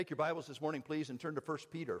Take your Bibles this morning, please, and turn to 1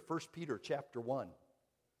 Peter. 1 Peter chapter 1.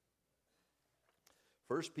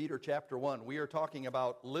 1 Peter chapter 1. We are talking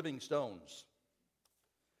about living stones.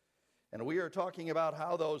 And we are talking about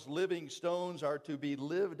how those living stones are to be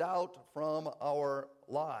lived out from our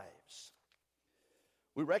lives.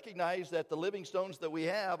 We recognize that the living stones that we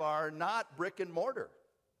have are not brick and mortar.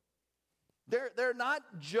 They're not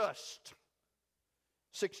just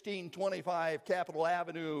 1625 Capitol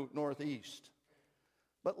Avenue Northeast.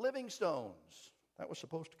 But living stones, that was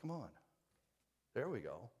supposed to come on. There we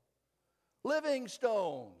go. Living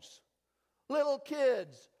stones. Little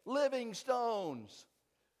kids, living stones.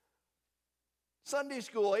 Sunday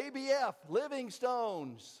school, ABF, living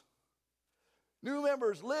stones. New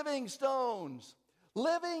members, living stones.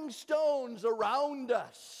 Living stones around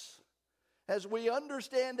us. As we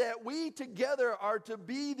understand that we together are to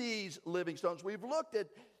be these living stones. We've looked at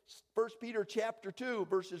 1 Peter chapter 2,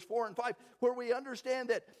 verses 4 and 5, where we understand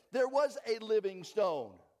that there was a living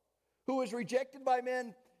stone who was rejected by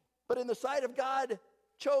men, but in the sight of God,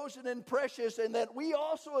 chosen and precious, and that we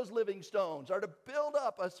also as living stones are to build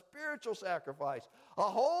up a spiritual sacrifice, a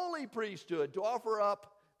holy priesthood to offer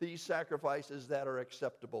up these sacrifices that are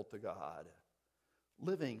acceptable to God.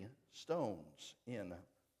 Living stones in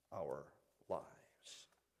our lives.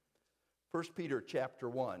 1 Peter chapter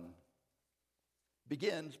 1.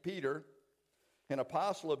 Begins, Peter, an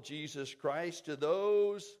apostle of Jesus Christ, to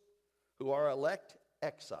those who are elect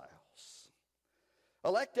exiles.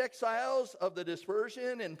 Elect exiles of the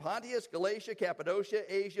dispersion in Pontus, Galatia, Cappadocia,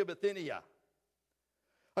 Asia, Bithynia.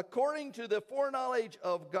 According to the foreknowledge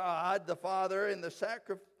of God the Father and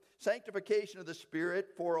the sanctification of the Spirit,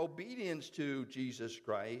 for obedience to Jesus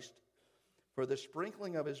Christ, for the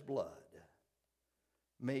sprinkling of his blood,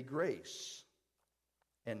 may grace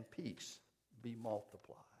and peace be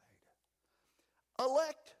multiplied.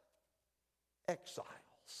 Elect exiles.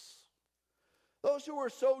 Those who were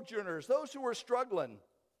sojourners, those who were struggling,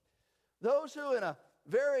 those who in a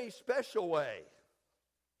very special way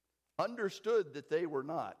understood that they were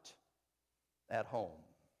not at home.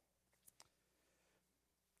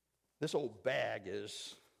 This old bag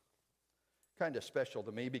is kind of special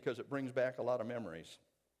to me because it brings back a lot of memories.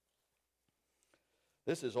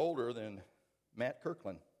 This is older than Matt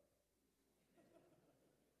Kirkland.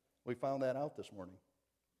 We found that out this morning.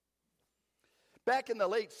 Back in the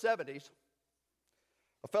late 70s,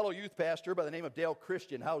 a fellow youth pastor by the name of Dale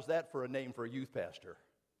Christian, how's that for a name for a youth pastor?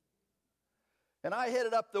 And I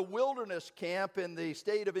headed up the wilderness camp in the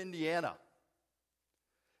state of Indiana.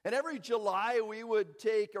 And every July we would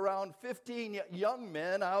take around 15 young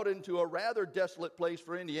men out into a rather desolate place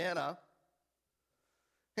for Indiana.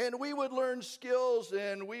 And we would learn skills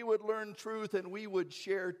and we would learn truth and we would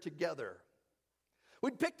share together.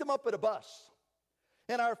 We'd pick them up at a bus.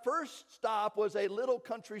 And our first stop was a little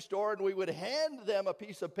country store, and we would hand them a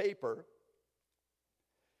piece of paper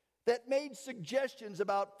that made suggestions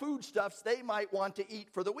about foodstuffs they might want to eat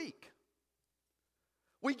for the week.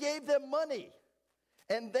 We gave them money,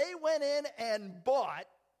 and they went in and bought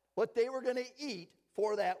what they were going to eat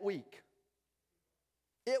for that week.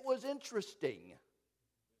 It was interesting.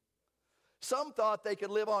 Some thought they could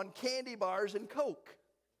live on candy bars and Coke.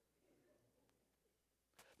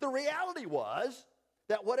 The reality was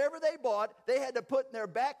that whatever they bought, they had to put in their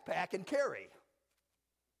backpack and carry.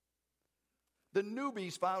 The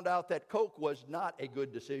newbies found out that Coke was not a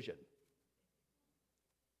good decision.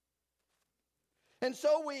 And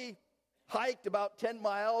so we hiked about 10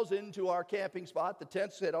 miles into our camping spot. The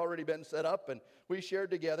tents had already been set up, and we shared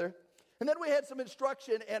together. And then we had some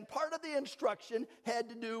instruction, and part of the instruction had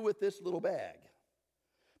to do with this little bag.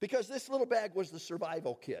 Because this little bag was the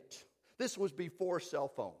survival kit. This was before cell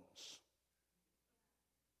phones.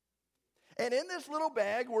 And in this little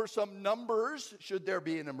bag were some numbers, should there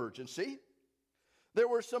be an emergency. There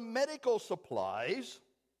were some medical supplies.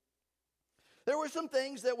 There were some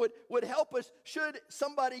things that would help us should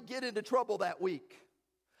somebody get into trouble that week.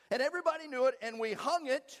 And everybody knew it, and we hung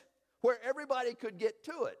it where everybody could get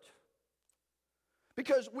to it.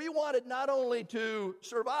 Because we wanted not only to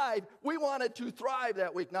survive, we wanted to thrive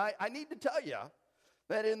that week. Now, I need to tell you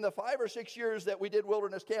that in the 5 or 6 years that we did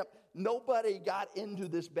wilderness camp, nobody got into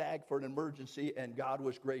this bag for an emergency, and God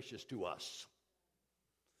was gracious to us.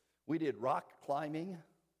 We did rock climbing.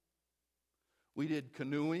 We did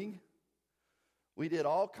canoeing. We did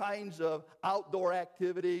all kinds of outdoor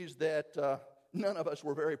activities that none of us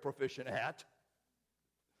were very proficient at.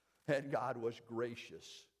 And God was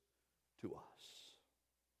gracious to us.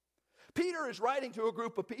 Peter is writing to a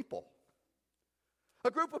group of people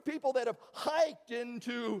that have hiked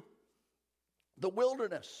into the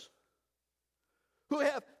wilderness, who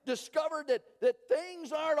have discovered that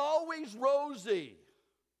things aren't always rosy,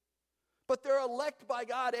 but they're elect by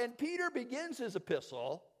God. And Peter begins his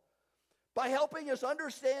epistle by helping us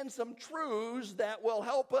understand some truths that will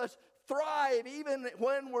help us thrive even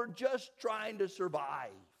when we're just trying to survive.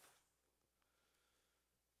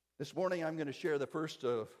 This morning I'm going to share the first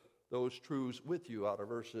of those truths with you out of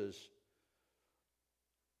verses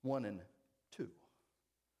 1 and 2.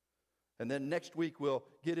 And then next week we'll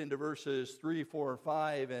get into verses 3, 4, and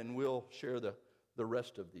 5, and we'll share the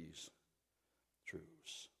rest of these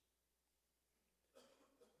truths.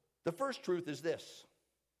 The first truth is this: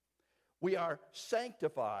 we are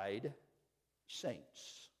sanctified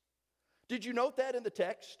saints. Did you note that in the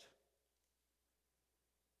text?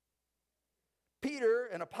 Peter,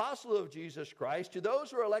 an apostle of Jesus Christ, to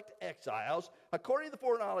those who are elect exiles, according to the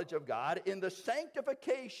foreknowledge of God, in the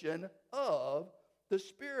sanctification of the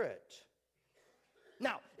Spirit.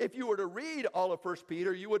 Now, if you were to read all of 1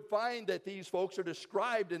 Peter, you would find that these folks are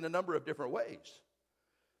described in a number of different ways.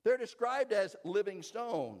 They're described as living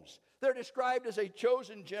stones. They're described as a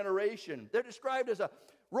chosen generation. They're described as a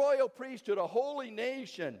royal priesthood, a holy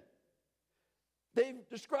nation. They're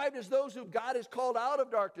described as those who God has called out of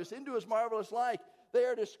darkness into his marvelous light. They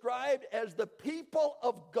are described as the people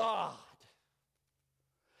of God.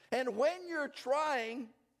 And when you're trying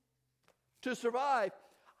to survive,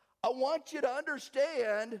 I want you to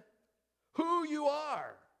understand who you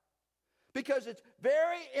are. Because it's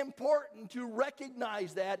very important to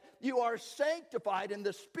recognize that you are sanctified in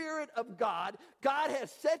the Spirit of God. God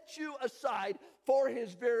has set you aside for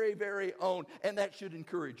his very, very own. And that should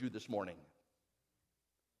encourage you this morning.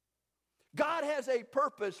 God has a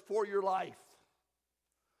purpose for your life.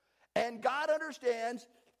 And God understands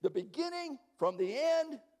the beginning from the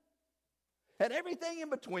end and everything in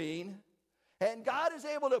between. And God is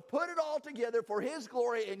able to put it all together for his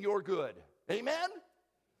glory and your good. Amen?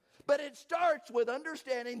 But it starts with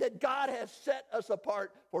understanding that God has set us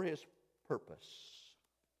apart for his purpose.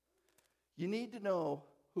 You need to know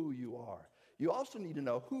who you are. You also need to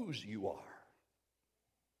know whose you are.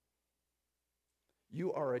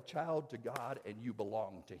 You are a child to God and you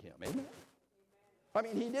belong to him. Amen? I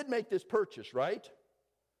mean, he did make this purchase, right?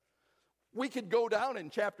 We could go down in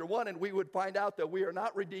chapter 1 and we would find out that we are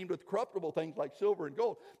not redeemed with corruptible things like silver and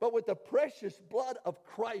gold, but with the precious blood of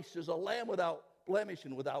Christ as a lamb without blemish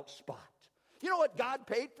and without spot. You know what God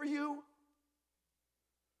paid for you?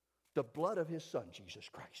 The blood of his Son, Jesus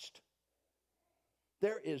Christ.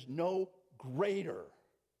 There is no greater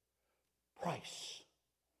price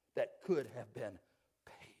that could have been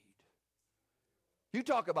paid. You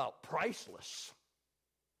talk about priceless.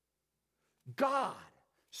 God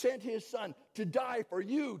sent his Son to die for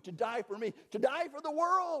you, to die for me, to die for the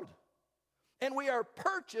world. And we are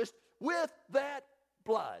purchased with that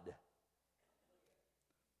blood.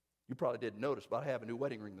 You probably didn't notice, but I have a new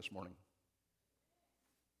wedding ring this morning.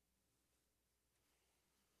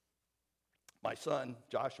 My son,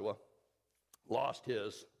 Joshua, lost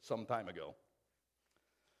his some time ago.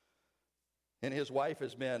 And his wife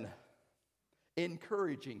has been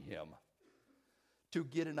encouraging him to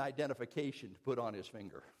get an identification to put on his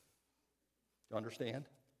finger. You understand?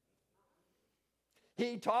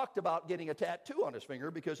 He talked about getting a tattoo on his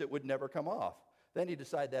finger because it would never come off. Then he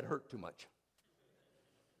decided that hurt too much.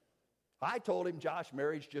 I told him, Josh,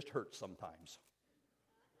 marriage just hurts sometimes.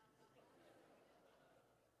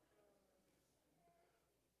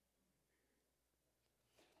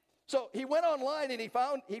 So he went online and he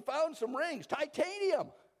found some rings, titanium.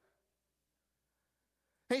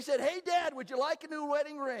 He said, hey, Dad, would you like a new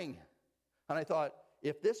wedding ring? And I thought,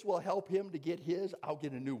 if this will help him to get his, I'll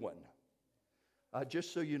get a new one.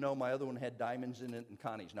 Just so you know, my other one had diamonds in it, and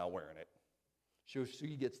Connie's now wearing it. So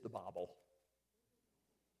she gets the bauble.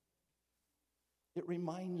 It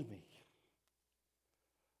reminds me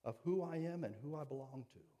of who I am and who I belong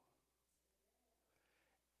to.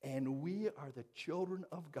 And we are the children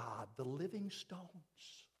of God, the living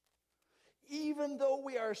stones. Even though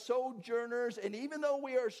we are sojourners, and even though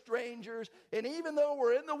we are strangers, and even though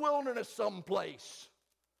we're in the wilderness someplace,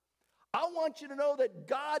 I want you to know that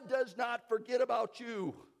God does not forget about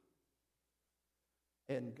you.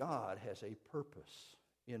 And God has a purpose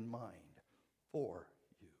in mind for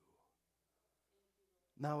you.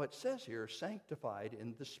 Now it says here, sanctified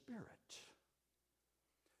in the Spirit.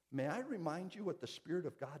 May I remind you what the Spirit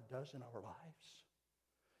of God does in our lives?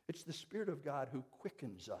 It's the Spirit of God who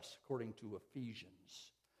quickens us, according to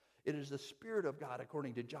Ephesians. It is the Spirit of God,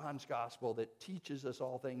 according to John's Gospel, that teaches us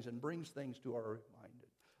all things and brings things to our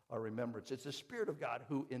remembrance. It's the Spirit of God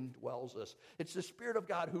who indwells us. It's the Spirit of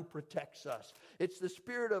God who protects us. It's the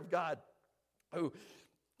Spirit of God who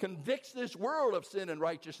convicts this world of sin and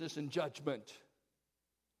righteousness and judgment.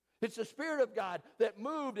 It's the Spirit of God that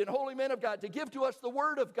moved in holy men of God to give to us the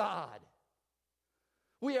Word of God.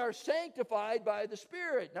 We are sanctified by the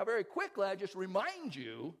Spirit. Now, very quickly, I just remind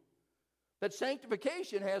you that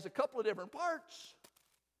sanctification has a couple of different parts.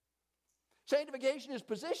 Sanctification is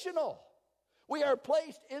positional. We are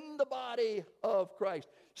placed in the body of Christ.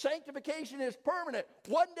 Sanctification is permanent.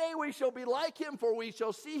 One day we shall be like Him, for we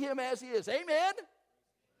shall see Him as He is. Amen?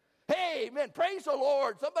 Hey, amen. Praise the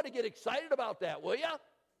Lord. Somebody get excited about that, will you?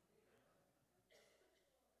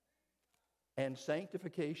 And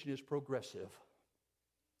sanctification is progressive.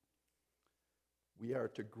 We are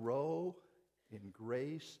to grow in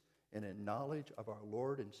grace and in knowledge of our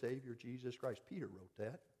Lord and Savior Jesus Christ. Peter wrote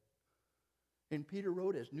that. And Peter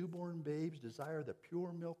wrote, as newborn babes desire the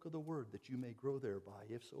pure milk of the word, that you may grow thereby,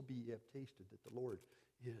 if so be ye have tasted that the Lord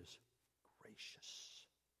is gracious.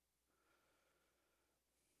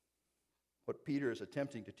 What Peter is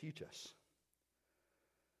attempting to teach us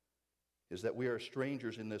is that we are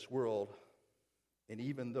strangers in this world, and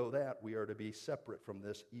even though that, we are to be separate from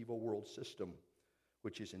this evil world system,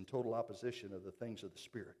 which is in total opposition of the things of the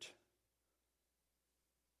Spirit.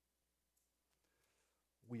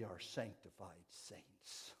 We are sanctified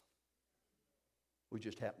saints. We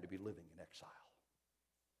just happen to be living in exile.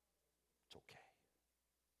 It's okay.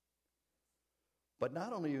 But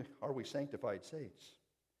not only are we sanctified saints,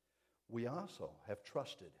 we also have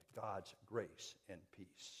trusted God's grace and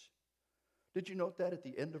peace. Did you note that at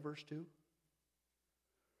the end of verse 2?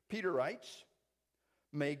 Peter writes,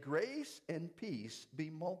 may grace and peace be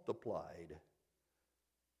multiplied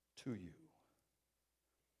to you.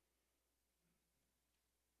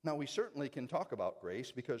 Now, we certainly can talk about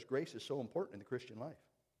grace because grace is so important in the Christian life.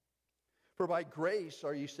 For by grace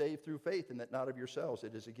are ye saved through faith, and that not of yourselves.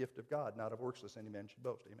 It is a gift of God, not of works, lest any man should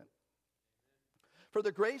boast. Amen. For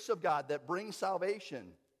the grace of God that brings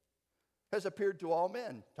salvation has appeared to all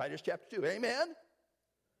men. Titus chapter 2. Amen.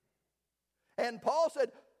 And Paul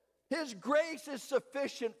said, His grace is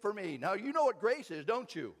sufficient for me. Now, you know what grace is,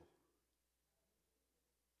 don't you?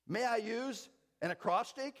 May I use an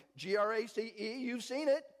acrostic? Grace. You've seen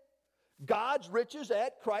it. God's riches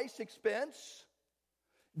at Christ's expense.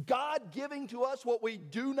 God giving to us what we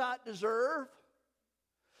do not deserve.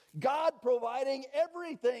 God providing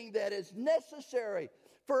everything that is necessary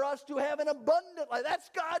for us to have an abundant life.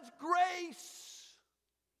 That's God's grace.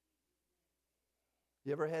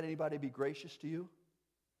 You ever had anybody be gracious to you?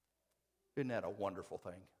 Isn't that a wonderful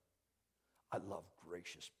thing? I love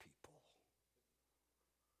gracious people.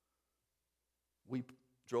 We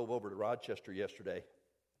drove over to Rochester yesterday,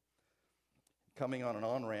 coming on an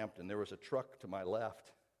on-ramp, and there was a truck to my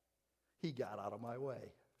left. He got out of my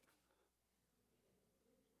way.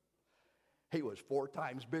 He was 4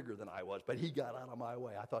 times bigger than I was, but he got out of my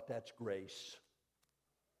way. I thought, that's grace.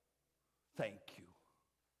 Thank you.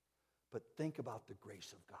 But think about the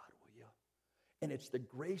grace of God, will you? And it's the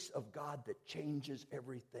grace of God that changes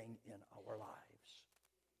everything in our lives.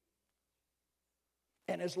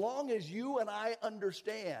 And as long as you and I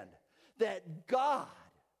understand that God,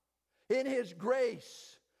 in His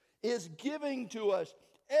grace, is giving to us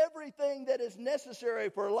everything that is necessary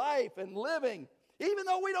for life and living, even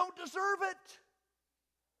though we don't deserve it,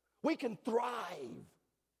 we can thrive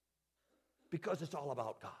because it's all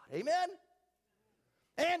about God. Amen?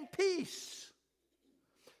 And peace.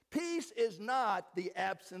 Peace is not the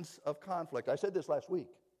absence of conflict. I said this last week.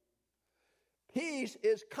 Peace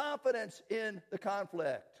is confidence in the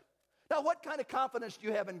conflict. Now, what kind of confidence do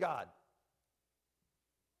you have in God?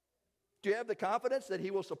 Do you have the confidence that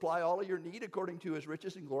He will supply all of your need according to His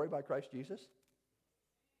riches and glory by Christ Jesus?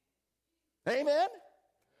 Amen?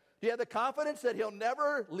 Do you have the confidence that He'll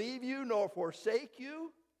never leave you nor forsake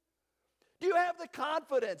you? Do you have the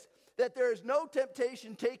confidence that there is no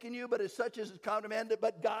temptation taken you but as such as is commanded,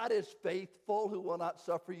 but God is faithful, who will not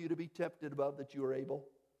suffer you to be tempted above that you are able,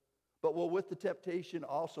 but will with the temptation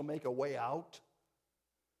also make a way out,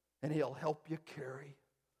 and He'll help you carry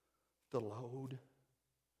the load?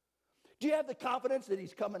 Do you have the confidence that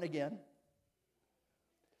He's coming again?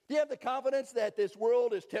 Do you have the confidence that this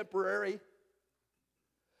world is temporary?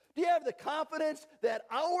 Do you have the confidence that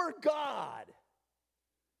our God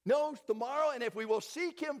knows tomorrow, and if we will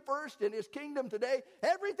seek Him first in His kingdom today,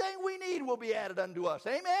 everything we need will be added unto us?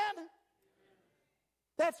 Amen?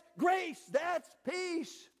 That's grace. That's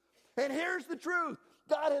peace. And here's the truth.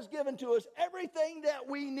 God has given to us everything that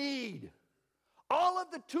we need. All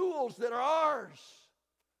of the tools that are ours,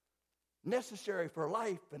 necessary for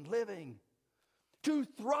life and living, to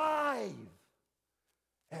thrive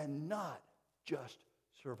and not just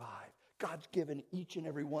survive. God's given each and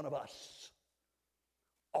every one of us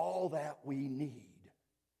all that we need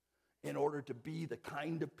in order to be the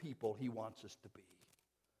kind of people he wants us to be.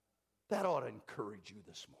 That ought to encourage you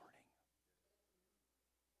this morning.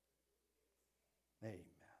 Amen.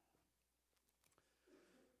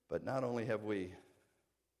 But not only have we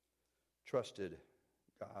trusted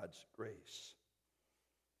God's grace,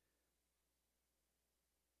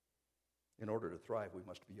 in order to thrive, we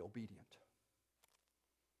must be obedient.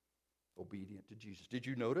 Obedient to Jesus. Did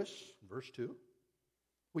you notice verse 2?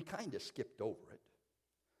 We kind of skipped over it.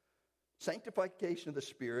 Sanctification of the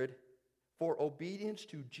Spirit for obedience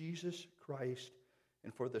to Jesus Christ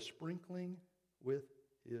and for the sprinkling with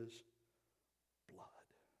his blood.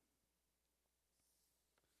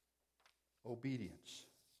 Obedience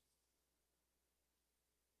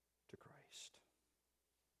to Christ.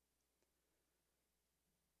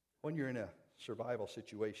 When you're in a survival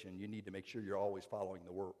situation, you need to make sure you're always following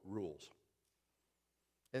the rules.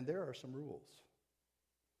 And there are some rules.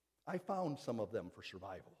 I found some of them for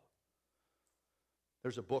survival.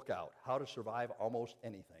 There's a book out, How to Survive Almost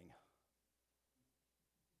Anything.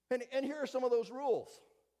 And here are some of those rules.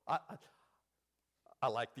 I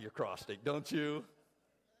like the acrostic, don't you?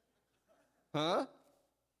 Huh?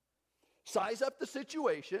 Size up the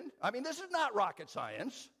situation. I mean, this is not rocket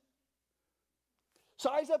science.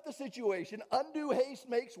 Size up the situation. Undue haste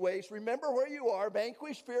makes waste. Remember where you are.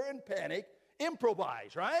 Vanquish fear and panic.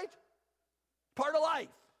 Improvise, right? Part of life.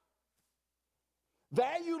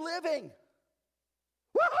 Value living.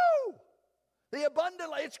 Woohoo! The abundant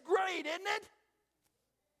life. It's great, isn't it?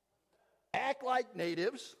 Act like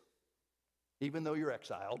natives, even though you're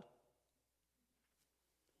exiled.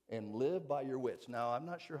 And live by your wits. Now, I'm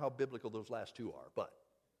not sure how biblical those last two are, but.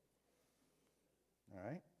 All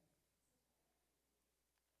right?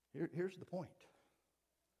 Here's the point.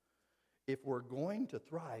 If we're going to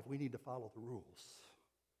thrive, we need to follow the rules.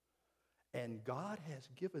 And God has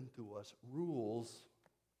given to us rules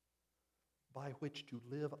by which to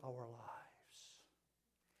live our lives.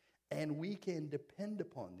 And we can depend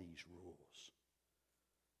upon these rules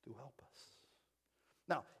to help us.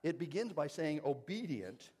 Now, it begins by saying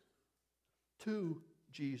obedient to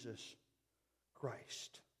Jesus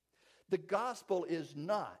Christ. The gospel is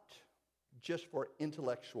not just for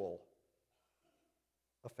intellectual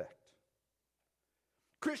effect.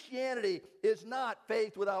 Christianity is not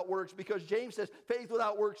faith without works, because James says faith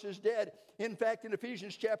without works is dead. In fact, in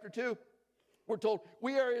Ephesians chapter 2, we're told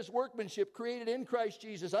we are his workmanship, created in Christ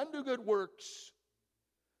Jesus unto good works,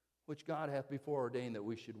 which God hath before ordained that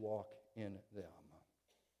we should walk in them.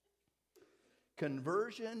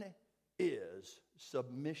 Conversion is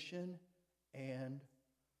submission and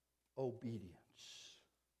obedience.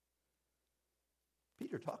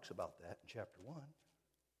 Peter talks about that in chapter 1.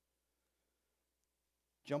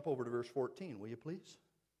 Jump over to verse 14, will you please?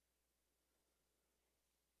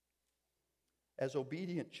 As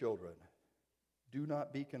obedient children, do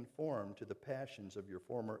not be conformed to the passions of your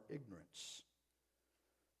former ignorance,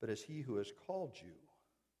 but as he who has called you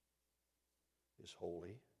is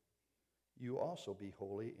holy, you also be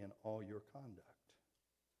holy in all your conduct.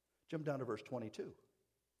 Jump down to verse 22.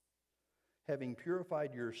 Having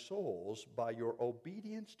purified your souls by your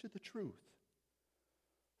obedience to the truth,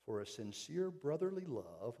 for a sincere brotherly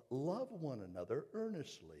love, love one another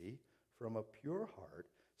earnestly from a pure heart,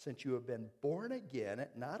 since you have been born again,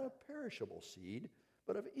 not of perishable seed,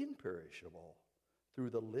 but of imperishable, through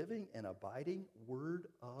the living and abiding word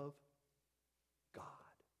of God.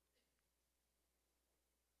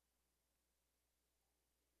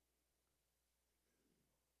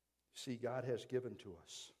 See, God has given to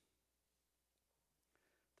us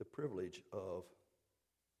the privilege of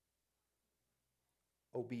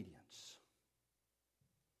obedience.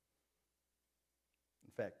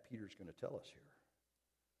 In fact, Peter's going to tell us here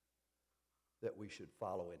that we should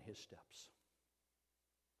follow in his steps.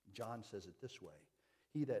 John says it this way: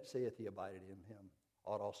 he that saith he abideth in him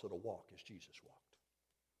ought also to walk as Jesus walked.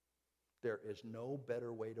 There is no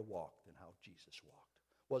better way to walk than how Jesus walked.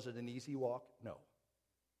 Was it an easy walk? No.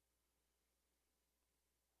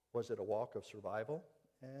 Was it a walk of survival?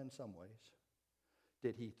 In some ways.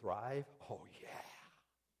 Did he thrive? Oh, yeah.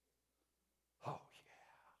 Oh,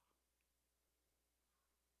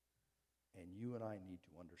 yeah. And you and I need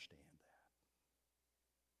to understand that.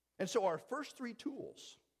 And so our first three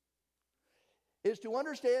tools is to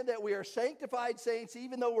understand that we are sanctified saints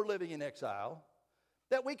even though we're living in exile,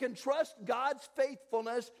 that we can trust God's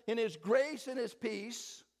faithfulness in his grace and his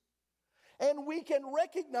peace, and we can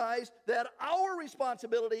recognize that our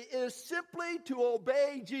responsibility is simply to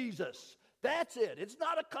obey Jesus. That's it. It's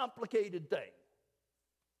not a complicated thing.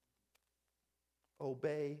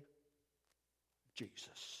 Obey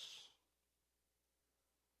Jesus.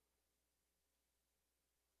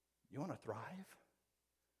 You want to thrive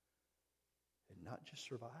and not just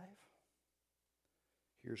survive?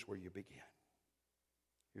 Here's where you begin.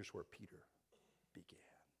 Here's where Peter began.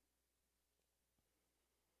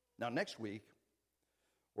 Now, next week,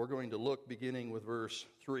 we're going to look beginning with verse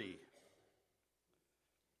 3.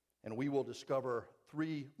 And we will discover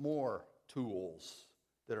 3 more tools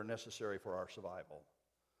that are necessary for our survival.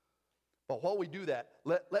 But while we do that,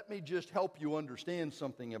 let me just help you understand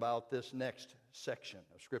something about this next section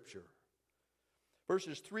of Scripture.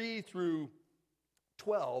 Verses 3 through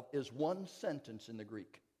 12 is one sentence in the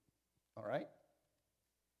Greek. All right?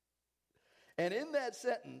 And in that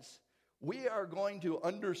sentence, we are going to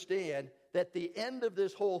understand that the end of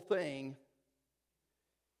this whole thing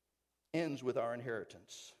ends with our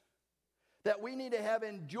inheritance. That we need to have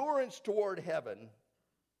endurance toward heaven,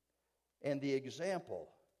 and the example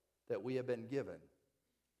that we have been given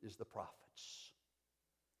is the prophets.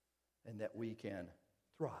 And that we can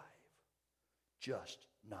thrive, just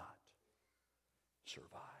not survive.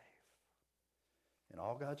 And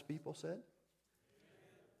all God's people said? Amen.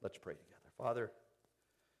 Let's pray together. Father,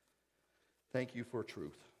 thank you for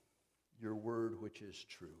truth, your word which is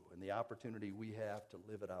true, and the opportunity we have to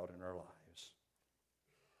live it out in our lives.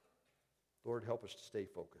 Lord, help us to stay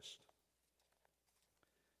focused.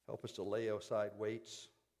 Help us to lay aside weights,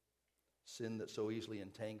 sin that so easily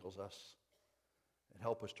entangles us, and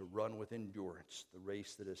help us to run with endurance the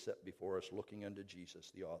race that is set before us, looking unto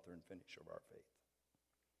Jesus, the author and finisher of our faith.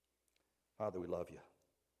 Father, we love you,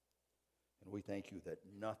 and we thank you that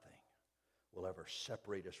nothing will ever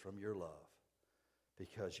separate us from your love,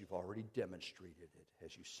 because you've already demonstrated it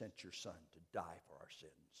as you sent your Son to die for our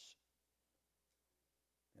sins.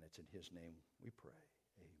 And it's in his name we pray.